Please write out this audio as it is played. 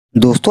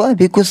दोस्तों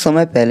अभी कुछ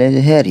समय पहले जो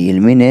है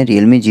Realme ने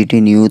Realme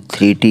GT Neo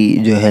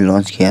 3T जो है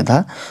लॉन्च किया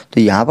था।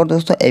 तो यहाँ पर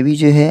दोस्तों अभी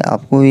जो है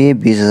आपको ये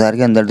 20,000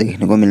 के अंदर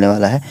देखने को मिलने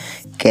वाला है।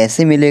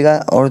 कैसे मिलेगा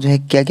और जो है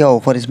क्या क्या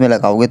ऑफ़र इसमें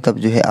लगाओगे तब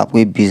जो है आपको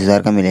ये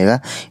 20,000 का मिलेगा,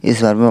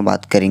 इस बारे में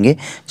बात करेंगे।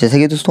 जैसे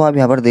कि दोस्तों आप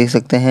यहाँ पर देख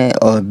सकते हैं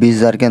और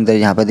 20,000 के अंदर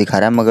यहाँ पर दिखा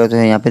रहा है, मगर जो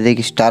है यहाँ पर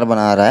एक स्टार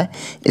बना रहा है।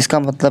 इसका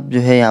मतलब जो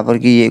है यहाँ पर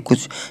कि ये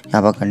कुछ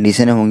यहाँ पर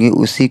कंडीशनें होंगी,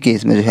 उसी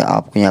केस में जो है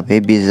आपको यहाँ पे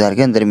 20,000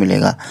 के अंदर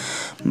मिलेगा।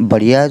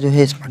 बढ़िया जो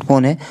है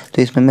स्मार्टफ़ोन है।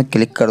 तो इसमें मैं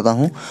क्लिक करता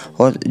हूँ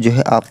और जो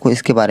है आपको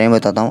इसके बारे में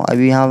बताता हूँ।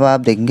 अभी यहाँ पर आप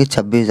देखेंगे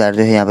 26,000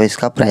 जो है यहाँ पर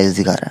इसका प्राइस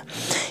दिखा रहा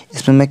है।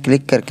 इसमें मैं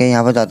क्लिक करके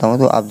यहाँ पर जाता हूँ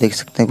तो आप देख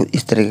सकते हैं कुछ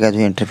इस तरीके का जो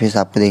इंटरफेस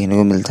आपको देखने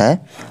को मिलता है।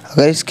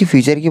 अगर इसकी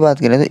फ़ीचर की बात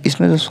करें तो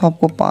इसमें दोस्तों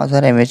आपको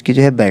 5000 mAh की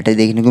जो है बैटरी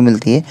देखने को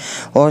मिलती है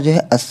और जो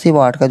है 80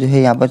 वाट का जो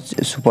है यहाँ पर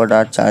सुपर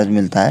डार्ट चार्ज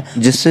मिलता है,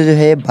 जिससे जो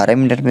है 12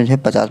 मिनट में जो है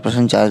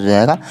 50% चार्ज हो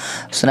जाएगा।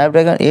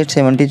 स्नैपड्रैगन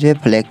 870 जो है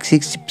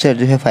फ्लैगशिप चिपसेट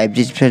जो है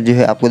 5G चिपसेट जो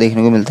है आपको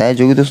देखने को मिलता है,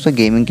 जो कि दोस्तों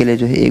गेमिंग के लिए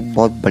जो है एक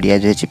बहुत बढ़िया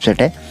जो है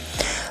चिपसेट है।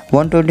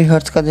 120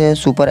 हर्ट्ज का जो है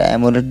सुपर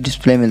एमोलेड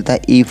डिस्प्ले मिलता है,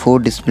 E4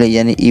 डिस्प्ले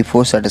यानी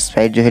E4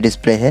 सर्टिफाइड जो है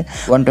डिस्प्ले है।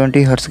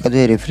 120 हर्ट्ज का जो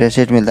है रिफ्रेश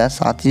रेट मिलता है।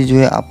 साथ ही जो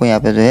है आपको यहाँ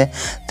पे जो है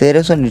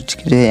 1300 निट्स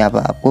की जो है यहाँ पर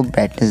आपको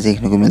ब्राइटनेस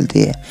देखने को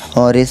मिलती है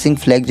और रेसिंग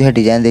फ्लैग जो है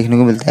डिज़ाइन देखने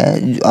को मिलता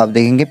है। जो आप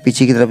देखेंगे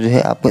पीछे की तरफ जो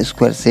है आपको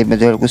स्क्वायर शेप में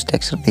जो है कुछ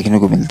टेक्सचर देखने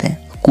को मिलते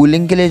हैं।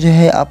 कूलिंग के लिए जो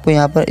है आपको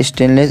यहाँ पर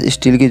स्टेनलेस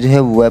स्टील की जो है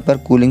वेपर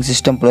कूलिंग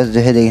सिस्टम प्लस जो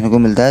है देखने को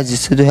मिलता है,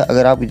 जिससे जो है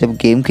अगर आप जब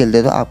गेम खेलते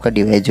हैं तो आपका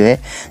डिवाइस जो है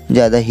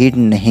ज़्यादा हीट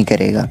नहीं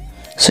करेगा।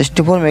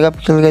 64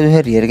 मेगापिक्सल का जो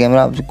है रियर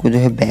कैमरा आपको जो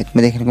है बैक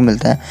में देखने को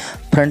मिलता है।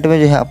 फ्रंट में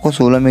जो है आपको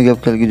 16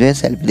 मेगापिक्सल की जो है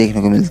सेल्फी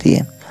देखने को मिलती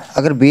है।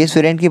 अगर बेस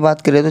वेरिएंट की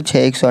बात करें तो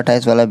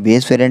 6128 वाला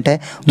बेस वेरिएंट है।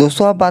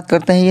 दोस्तों आप बात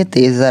करते हैं ये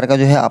 23,000 का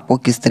जो है आपको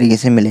किस तरीके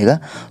से मिलेगा।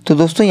 तो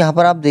दोस्तों यहाँ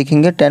पर आप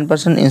देखेंगे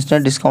 10%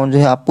 इंस्टेंट डिस्काउंट जो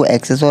है आपको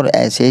एक्सिस और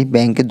ICICI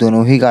बैंक के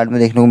दोनों ही कार्ड में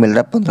देखने को मिल रहा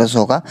है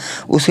 1500 का।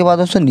 उसके बाद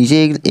दोस्तों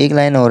नीचे एक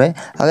लाइन और है,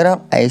 अगर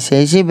आप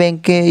ICICI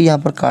बैंक के यहाँ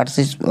पर कार्ड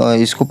से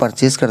इसको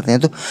परचेज़ करते हैं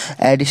तो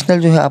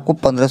एडिशनल जो है आपको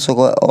 1500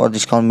 का और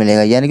डिस्काउंट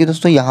मिलेगा। यानी कि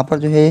दोस्तों यहाँ पर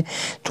जो है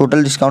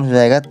टोटल डिस्काउंट हो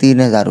जाएगा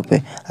 3,000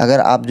 रुपये अगर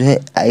आप जो है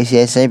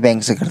ICICI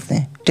बैंक से करते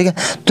हैं, ठीक है।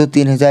 तो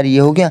 3,000 ये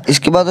हो गया।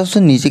 इसके बाद दोस्तों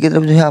नीचे की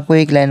तरफ जो है आपको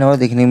एक लाइन और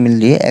देखने को मिल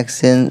रही है,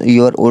 एक्सचेंज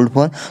योर ओल्ड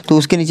फोन। तो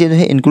उसके नीचे जो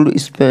है इंक्लूड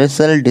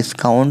स्पेशल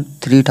डिस्काउंट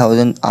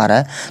 3,000 आ रहा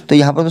है। तो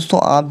यहाँ पर दोस्तों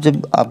आप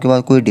जब आपके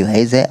पास कोई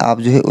डिवाइस है,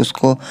 आप जो है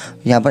उसको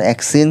यहाँ पर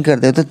एक्सचेंज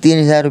करते हैं तो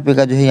 3,000 रुपये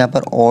का जो है यहाँ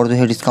पर और जो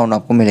है डिस्काउंट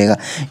आपको मिलेगा।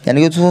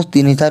 यानी कि दोस्तों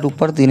 3,000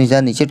 ऊपर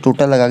 3,000 नीचे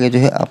टोटल लगा के जो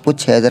है आपको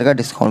 6,000 का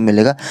डिस्काउंट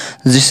मिलेगा,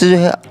 जिससे जो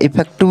है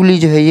इफेक्टिवली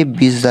जो है ये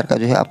 20,000 का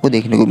जो है आपको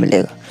देखने को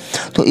मिलेगा।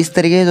 तो इस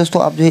तरीके से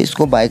दोस्तों आप जो है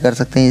इसको बाय कर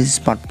सकते हैं इस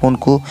स्मार्टफोन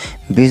को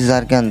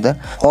 20,000 के अंदर।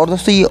 और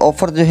दोस्तों ये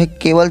ऑफ़र जो है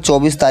केवल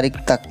 24 तारीख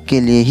तक के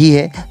लिए ही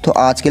है, तो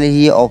आज के लिए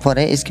ही ये ऑफ़र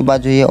है। इसके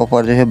बाद जो ये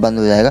ऑफ़र जो है बंद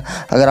हो जाएगा।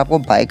 अगर आपको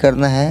बाय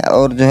करना है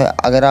और जो है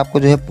अगर आपको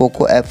जो है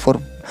Poco F4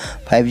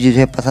 5G जो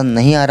है पसंद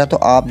नहीं आ रहा तो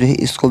आप जो है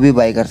इसको भी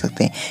बाय कर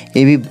सकते हैं।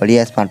 ये भी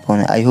बढ़िया स्मार्टफोन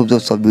है। आई होप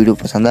दोस्तों वीडियो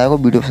पसंद आएगा।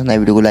 वीडियो पसंद आए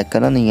वीडियो को लाइक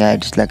करना, नहीं आया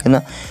डिसलाइक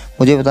करना,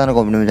 मुझे बताना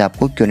कमेंट में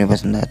आपको क्यों नहीं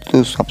पसंद आया। तो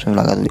आपसे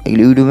मुलाकात होगी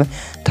अगली वीडियो में,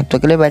 तब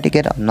तक के लिए बाय टेक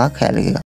केयर, अपना ख्याल रखिएगा।